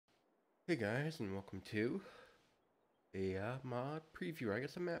Hey guys, and welcome to a mod preview. I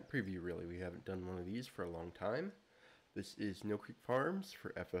guess a map preview, really. We haven't done one of these for a long time. This is No Creek Farms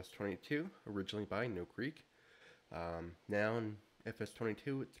for FS22, originally by No Creek. Now in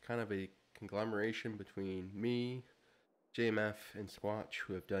FS22, it's kind of a conglomeration between me, JMF, and Squatch,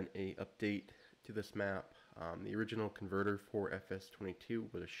 who have done a update to this map. The original converter for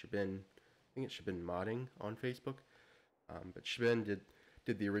FS22 was Shabin. I think it's Shabin Modding on Facebook. But Shabin did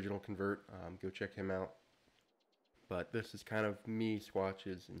the original convert. Go check him out. But this is kind of me,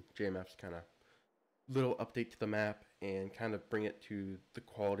 Squatches, and JMF's kind of little update to the map and kind of bring it to the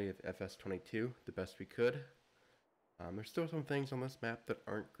quality of FS22 the best we could. There's still some things on this map that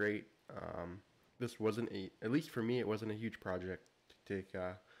aren't great. This wasn't at least for me, it wasn't a huge project to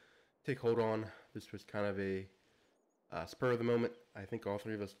take hold on. This was kind of a spur of the moment. I think all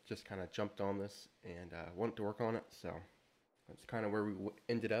three of us just kind of jumped on this and wanted to work on it. So that's kind of where we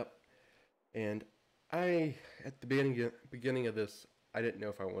ended up. And at the beginning of this, I didn't know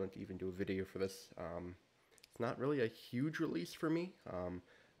if I wanted to even do a video for this. It's not really a huge release for me.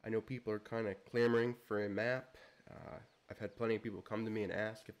 I know people are kind of clamoring for a map. I've had plenty of people come to me and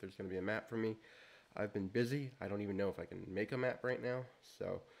ask if there's going to be a map for me. I've been busy. I don't even know if I can make a map right now.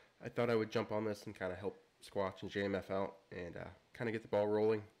 So I thought I would jump on this and kind of help Squatch and JMF out and kind of get the ball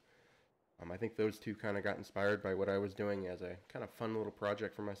rolling. I think those two kind of got inspired by what I was doing as a kind of fun little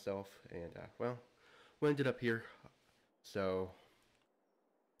project for myself. And well, we ended up here. So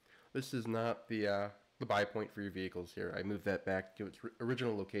this is not the buy point for your vehicles here. I moved that back to its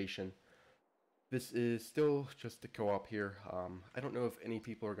original location. This is still just a co-op here. I don't know if any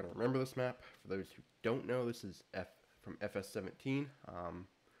people are going to remember this map. For those who don't know, this is from FS17.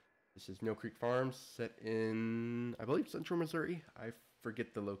 This is No Creek Farms, set in, I believe, central Missouri. I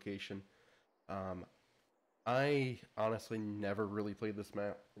forget the location. I honestly never really played this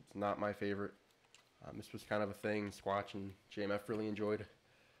map. It's not my favorite. This was kind of a thing Squatch and JMF really enjoyed.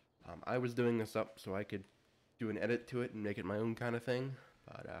 I was doing this up so I could do an edit to it and make it my own kind of thing.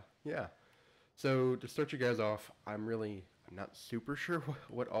 But yeah. So to start you guys off, I'm not super sure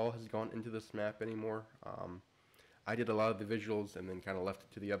what all has gone into this map anymore. I did a lot of the visuals and then kind of left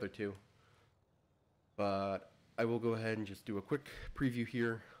it to the other two. But I will go ahead and just do a quick preview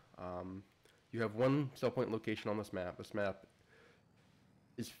here. You have one sell point location on this map. This map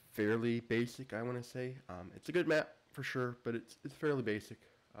is fairly basic, I want to say. It's a good map for sure, but it's fairly basic.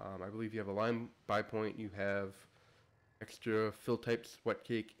 I believe you have a lime buy point. You have extra fill types,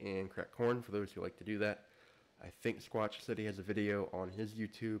 wetcake, and cracked corn for those who like to do that. I think Squatch said he has a video on his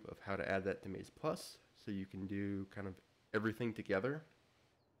YouTube of how to add that to Maze Plus, so you can do kind of everything together,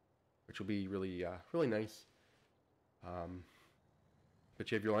 which will be really nice. But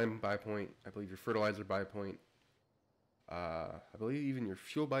you have your lime buy point, I believe your fertilizer buy point. I believe even your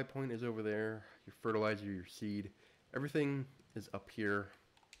fuel buy point is over there. Your fertilizer, your seed, everything is up here.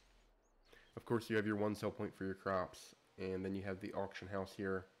 Of course, you have your one sell point for your crops, and then you have the auction house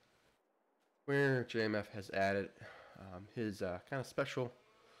here, where JMF has added his kind of special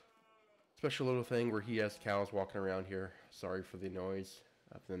little thing where he has cows walking around here. Sorry for the noise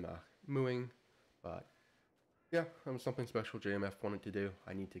of them mooing, but yeah, that was something special JMF wanted to do.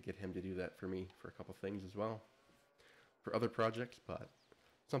 I need to get him to do that for me for a couple things as well, for other projects, but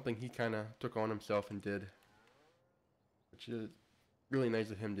something he kind of took on himself and did, which is really nice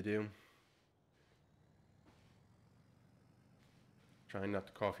of him to do. Trying not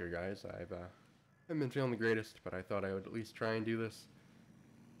to cough here, guys. I've been feeling the greatest, but I thought I would at least try and do this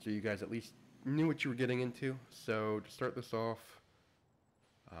so you guys at least knew what you were getting into. So to start this off,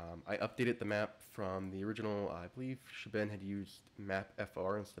 I updated the map from the original. I believe Shabin had used map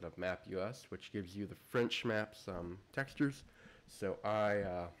FR instead of map US, which gives you the French maps textures. So I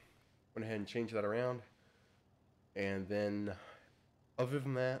went ahead and changed that around. And then other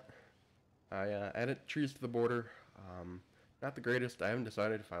than that, I added trees to the border. Not the greatest. I haven't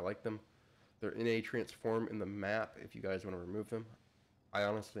decided if I like them. They're in a transform in the map if you guys want to remove them. I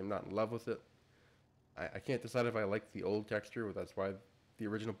honestly am not in love with it. I can't decide if I like the old texture, but that's why the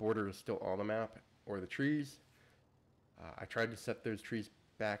original border is still on the map, or the trees. I tried to set those trees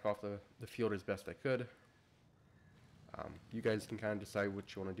back off the field as best I could. You guys can kind of decide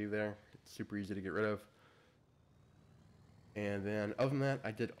what you want to do there. It's super easy to get rid of. And then other than that,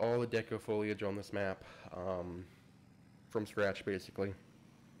 I did all the deco foliage on this map. From scratch, basically.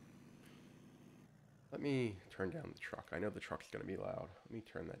 Let me turn down the truck. I know the truck's going to be loud. Let me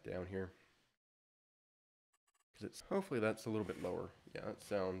turn that down here. Because it's hopefully that's a little bit lower. Yeah, that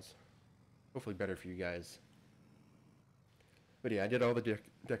sounds hopefully better for you guys. But yeah, I did all the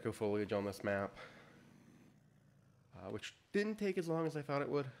deco foliage on this map. which didn't take as long as I thought it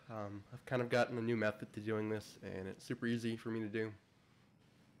would. I've kind of gotten a new method to doing this, and it's super easy for me to do.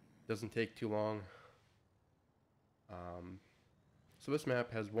 Doesn't take too long. So this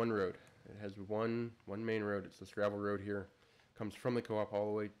map has one road. It has one main road. It's this gravel road here. Comes from the co-op all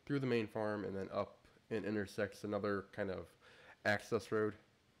the way through the main farm and then up and intersects another kind of access road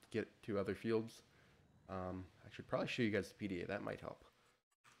to get to other fields. I should probably show you guys the PDA. That might help.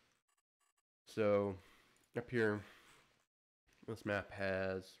 So up here, this map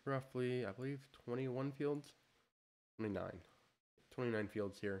has roughly, I believe, 21 fields. 29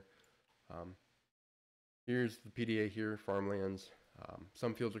 fields here. Here's the PDA here, farmlands.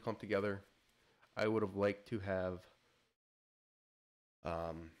 Some fields are clumped together. I would have liked to have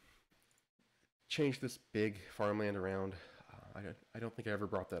changed this big farmland around. I don't think I ever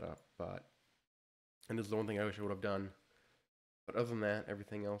brought that up, and this is the one thing I wish I would have done. But other than that,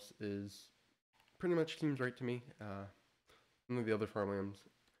 everything else is pretty much seems right to me. None of the other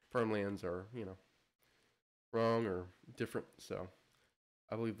farmlands are, wrong or different. So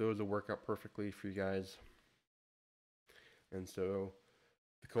I believe those will work out perfectly for you guys. And so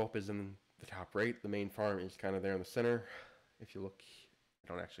the co-op is in the top right. The main farm is kind of there in the center. If you look, I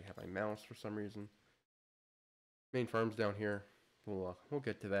don't actually have my mouse for some reason. Main farm's down here. We'll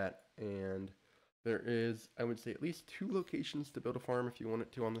get to that. And there is, I would say, at least 2 locations to build a farm if you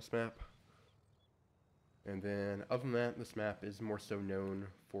wanted to on this map. And then, other than that, this map is more so known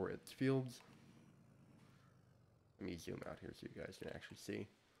for its fields. Let me zoom out here so you guys can actually see.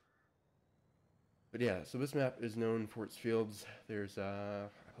 But yeah, so this map is known for its fields. There's, I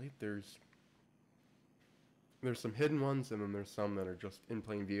believe there's some hidden ones, and then there's some that are just in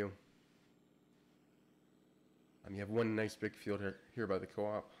plain view. You have one nice big field here by the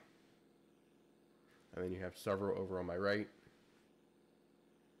co-op. And then you have several over on my right.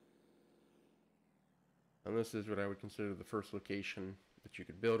 And this is what I would consider the first location that you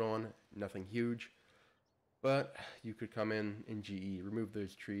could build on. Nothing huge. But you could come in GE, remove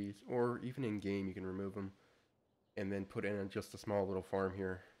those trees, or even in game you can remove them, and then put in just a small little farm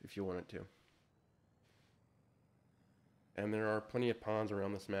here if you wanted to. And there are plenty of ponds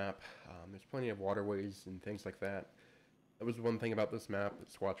around this map. There's plenty of waterways and things like that. That was one thing about this map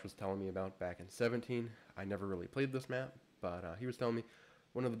that Squatch was telling me about back in 17. I never really played this map, but he was telling me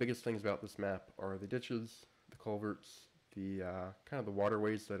one of the biggest things about this map are the ditches, the culverts, the kind of the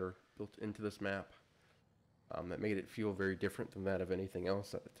waterways that are built into this map. That made it feel very different than that of anything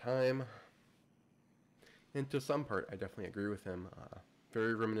else at the time. And to some part, I definitely agree with him.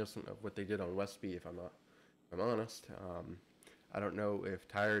 Very reminiscent of what they did on Westby, if I'm honest. I don't know if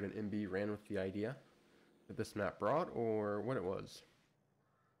Tired and MB ran with the idea that this map brought, or what it was.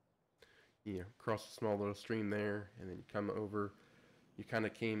 Cross a small little stream there, and then you come over. You kind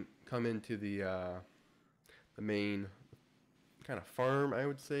of come into the main kind of farm, I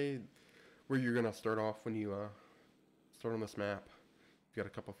would say, where you're gonna start off when you start on this map. You've got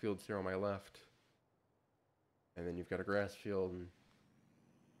a couple fields here on my left, and then you've got a grass field and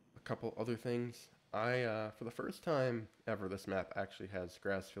a couple other things. For the first time ever, this map actually has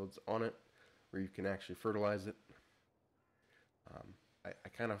grass fields on it where you can actually fertilize it. I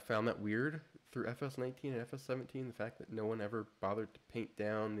kind of found that weird through FS19 and FS17, the fact that no one ever bothered to paint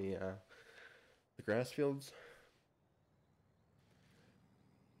down the grass fields.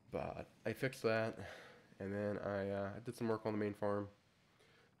 But I fixed that, and then I did some work on the main farm,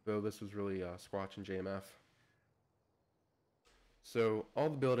 though this was really Squatch and JMF. So all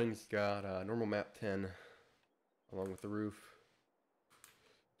the buildings got normal map 10 along with the roof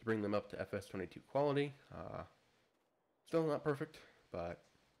to bring them up to FS22 quality. Still not perfect, but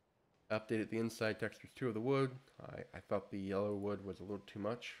updated the inside textures too of the wood. I thought the yellow wood was a little too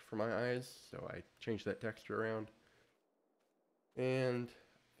much for my eyes, so I changed that texture around. And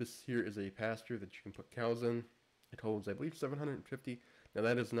this here is a pasture that you can put cows in. It holds, I believe, 750. Now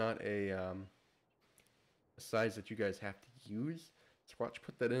that is not a size that you guys have to use. Squatch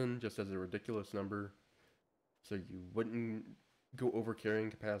put that in just as a ridiculous number, so you wouldn't go over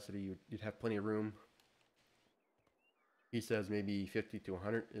carrying capacity. You'd have plenty of room. He says maybe 50 to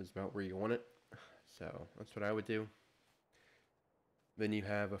 100 is about where you want it, so that's what I would do. Then you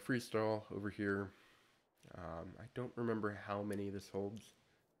have a freestall over here. I don't remember how many this holds.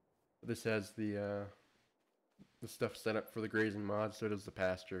 This has the stuff set up for the grazing mod, so does the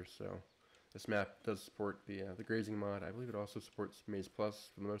pasture. So this map does support the grazing mod. I believe it also supports Maize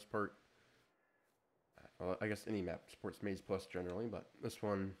Plus for the most part. Well, I guess any map supports Maize Plus generally, but this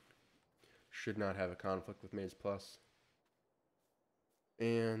one should not have a conflict with Maize Plus.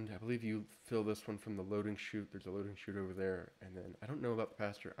 And I believe you fill this one from the loading chute. There's a loading chute over there. And then I don't know about the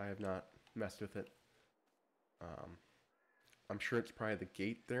pasture. I have not messed with it. I'm sure it's probably the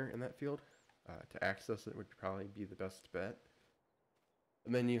gate there in that field. To access it would probably be the best bet.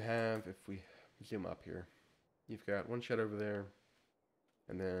 And then you have, if we zoom up here, you've got one shed over there,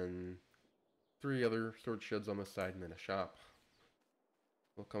 and then 3 other storage sheds on this side, and then a shop.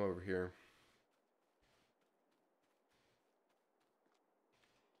 We'll come over here.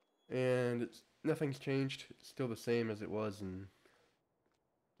 And nothing's changed. It's still the same as it was in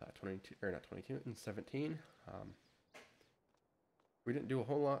 22, or not 22, in 17. We didn't do a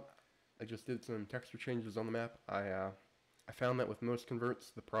whole lot. I just did some texture changes on the map. I found that with most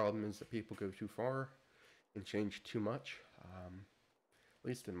converts, the problem is that people go too far and change too much. At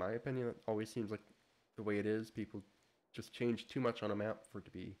least in my opinion, it always seems like the way it is. People just change too much on a map for it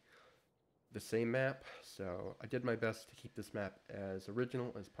to be the same map. So I did my best to keep this map as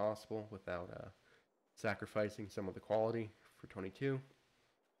original as possible without sacrificing some of the quality for 22.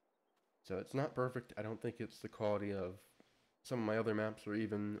 So it's not perfect. I don't think it's the quality of some of my other maps or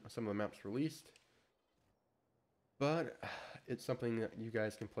even some of the maps released. But it's something that you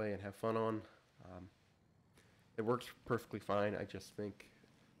guys can play and have fun on. It works perfectly fine. I just think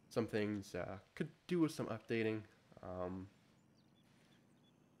some things could do with some updating.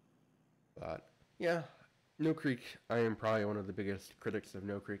 But yeah, No Creek, I am probably one of the biggest critics of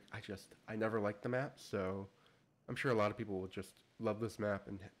No Creek. I never liked the map, so I'm sure a lot of people will just love this map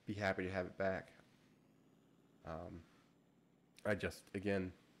and be happy to have it back.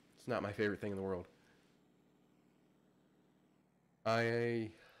 Again, it's not my favorite thing in the world.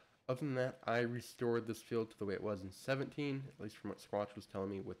 Other than that, I restored this field to the way it was in 17, at least from what Squatch was telling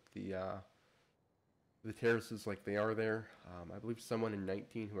me, with the terraces like they are there. I believe someone in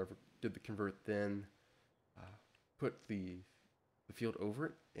 19, whoever did the convert then, put the field over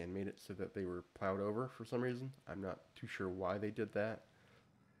it and made it so that they were plowed over for some reason. I'm not too sure why they did that.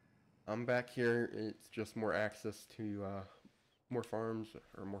 I'm back here. It's just more access to more farms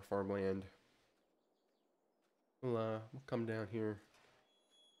or more farmland. We'll come down here.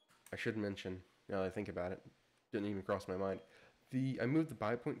 I should mention, now that I think about it, didn't even cross my mind. I moved the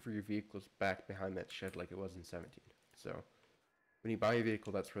buy point for your vehicles back behind that shed like it was in 17. So when you buy a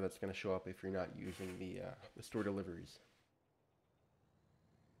vehicle, that's where that's going to show up if you're not using the store deliveries.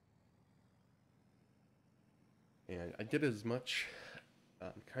 And I did as much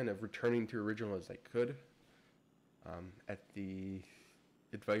kind of returning to original as I could. At the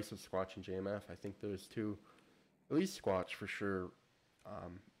advice of Squatch and JMF, I think those two, at least Squatch for sure,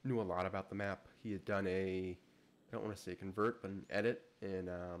 knew a lot about the map. He had done I don't want to say convert, but an edit in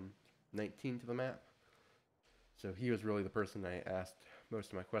 19 to the map. So he was really the person I asked most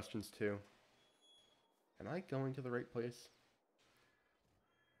of my questions to. Am I going to the right place?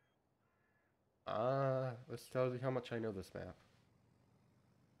 This tells you how much I know this map.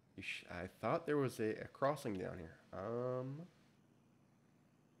 I thought there was a crossing down here.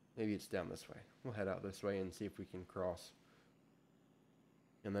 Maybe it's down this way. We'll head out this way and see if we can cross.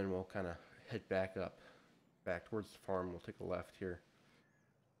 And then we'll kind of head back towards the farm. We'll take a left here.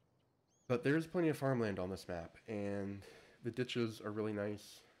 But there's plenty of farmland on this map, and the ditches are really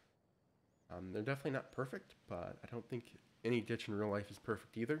nice. They're definitely not perfect, but I don't think any ditch in real life is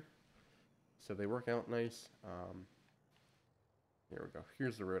perfect either. So they work out nice. Here we go.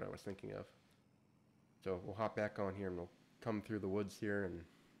 Here's the road I was thinking of. So we'll hop back on here and we'll come through the woods here and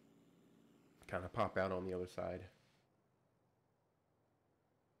kind of pop out on the other side.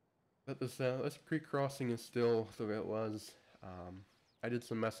 But this creek crossing is still the way it was. I did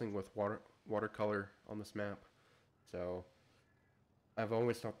some messing with watercolor on this map. So I've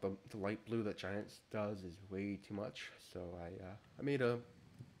always thought the light blue that Giants does is way too much. So I made a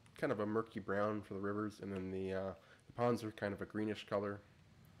kind of a murky brown for the rivers, and then the ponds are kind of a greenish color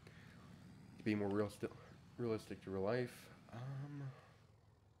to be more realistic to real life.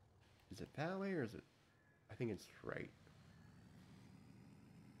 Is it that way or is it? I think it's right.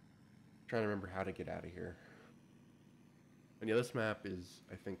 Trying to remember how to get out of here. And yeah, this map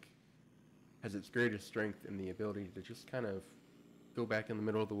I think, has its greatest strength in the ability to just kind of go back in the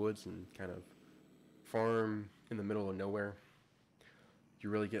middle of the woods and kind of farm in the middle of nowhere. You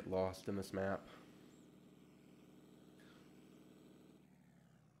really get lost in this map.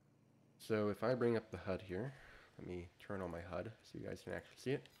 So if I bring up the HUD here, let me turn on my HUD so you guys can actually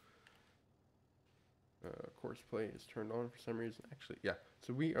see it. Course play is turned on for some reason. Actually, yeah.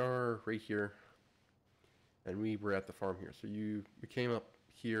 So we are right here, and we were at the farm here. So we came up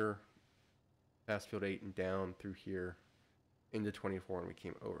here, past field 8 and down through here into 24, and we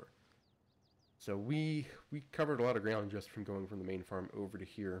came over. So we covered a lot of ground just from going from the main farm over to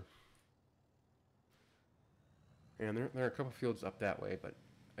here. And there are a couple fields up that way, but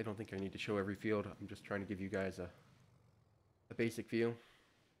I don't think I need to show every field. I'm just trying to give you guys basic view.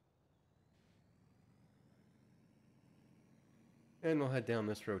 And we'll head down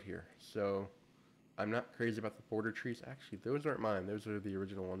this road here. So I'm not crazy about the border trees. Actually, those aren't mine. Those are the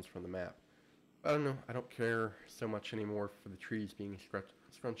original ones from the map. I don't know. I don't care so much anymore for the trees being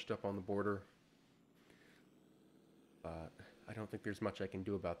scrunched up on the border. But I don't think there's much I can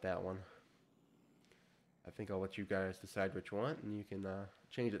do about that one. I think I'll let you guys decide what you want, and you can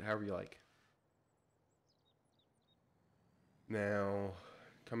change it however you like. Now,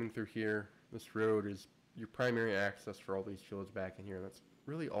 coming through here, this road is your primary access for all these fields back in here. And that's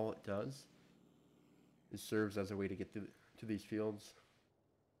really all it does. It serves as a way to get to these fields.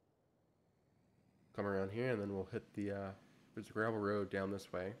 Come around here, and then we'll hit the, there's a gravel road down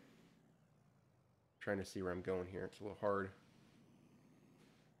this way. Trying to see where I'm going here. It's a little hard.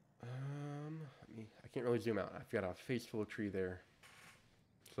 I can't really zoom out. I've got a face full of tree there.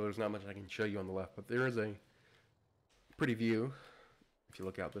 So there's not much I can show you on the left, but there is a pretty view, if you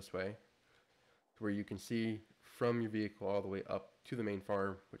look out this way, where you can see from your vehicle all the way up to the main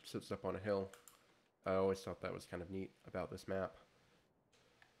farm, which sits up on a hill. I always thought that was kind of neat about this map.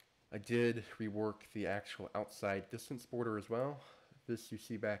 I did rework the actual outside distance border as well. This you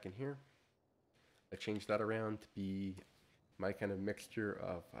see back in here. I changed that around to be my kind of mixture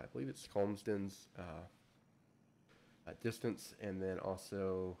of, I believe it's Calmsden's distance, and then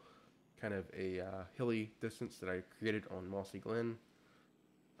also kind of a hilly distance that I created on Mossy Glen.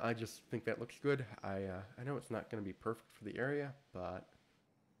 I just think that looks good. I know it's not going to be perfect for the area, but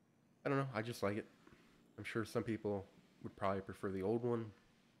I don't know. I just like it. I'm sure some people would probably prefer the old one.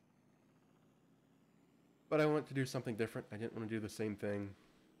 But I wanted to do something different. I didn't want to do the same thing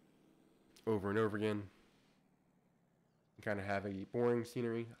over and over again. And kind of have a boring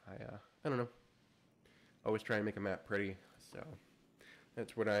scenery. I don't know. Always try and make a map pretty. So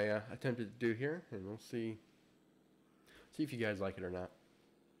that's what I attempted to do here, and we'll see if you guys like it or not.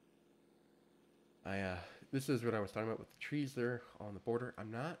 This is what I was talking about with the trees there on the border. I'm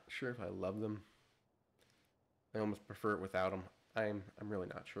not sure if I love them. I almost prefer it without them. I'm really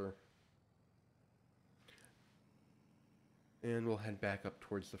not sure. And we'll head back up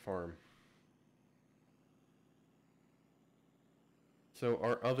towards the farm. So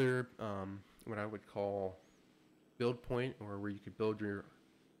our other, what I would call build point, or where you could build your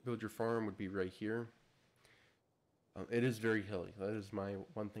farm, would be right here. It is very hilly. That is my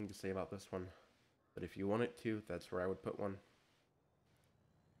one thing to say about this one. But if you want it to, that's where I would put one.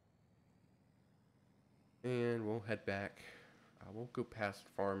 And we'll head back. We'll go past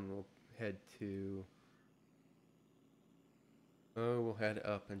the farm and we'll head to... we'll head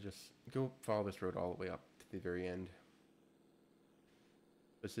up and just go follow this road all the way up to the very end.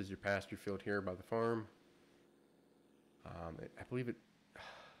 This is your pasture field here by the farm. I believe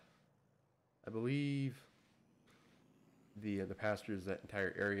the pasture is that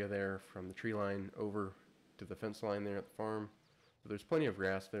entire area there from the tree line over to the fence line there at the farm. So there's plenty of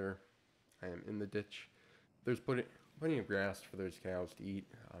grass there. I am in the ditch. There's plenty of grass for those cows to eat.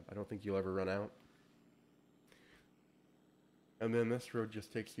 I don't think you'll ever run out. And then this road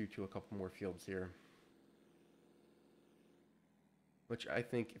just takes you to a couple more fields here. Which I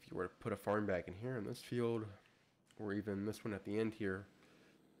think if you were to put a farm back in here in this field, or even this one at the end here,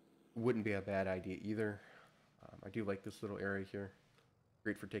 wouldn't be a bad idea either. I do like this little area here.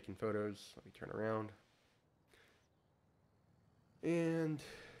 Great for taking photos. Let me turn around. And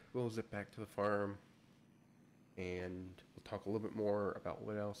we'll zip back to the farm. And we'll talk a little bit more about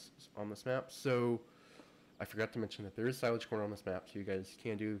what else is on this map. So I forgot to mention that there is silage corn on this map. So you guys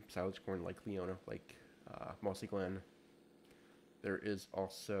can do silage corn like Leona, like Mossy Glen. There is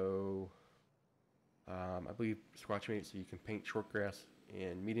also, I believe, squash mate, so you can paint short grass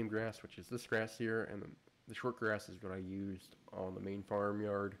and medium grass, which is this grass here, and the short grass is what I used on the main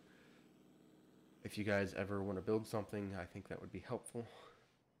farmyard. If you guys ever want to build something, I think that would be helpful.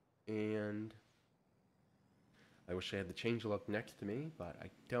 And I wish I had the changelog next to me, but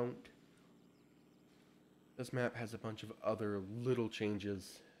I don't. This map has a bunch of other little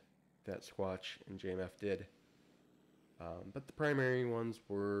changes that Squatch and JMF did. But the primary ones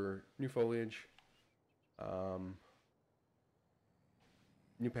were new foliage,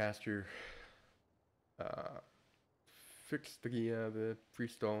 new pasture, fixed the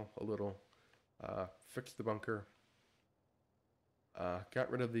freestall a little, fixed the bunker, got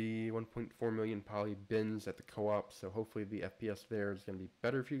rid of the 1.4 million poly bins at the co-op, so hopefully the FPS there is going to be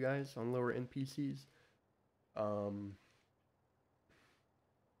better for you guys on lower end PCs. And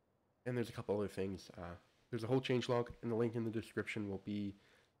there's a couple other things. There's a whole changelog, and the link in the description will be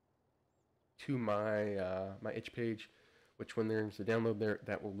to my my itch page, which when there's a download there,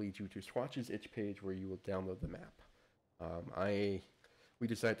 that will lead you to Swatch's itch page where you will download the map. We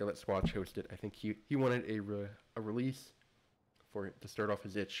decided to let Swatch host it. I think he wanted a release for it to start off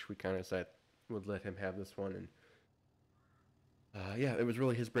his itch. We kind of said would let him have this one, and yeah, it was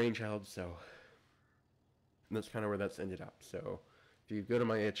really his brainchild. So that's kind of where that's ended up. So if you go to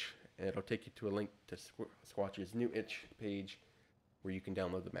my itch, it'll take you to a link to Swatch's new itch page where you can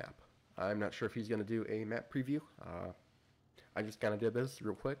download the map. I'm not sure if he's going to do a map preview. I just kind of did this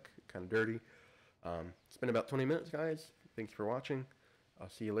real quick, kind of dirty. It's been about 20 minutes, guys. Thanks for watching. I'll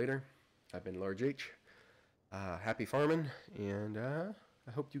see you later. I've been Large H. Happy farming, and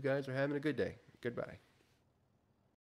I hope you guys are having a good day. Goodbye.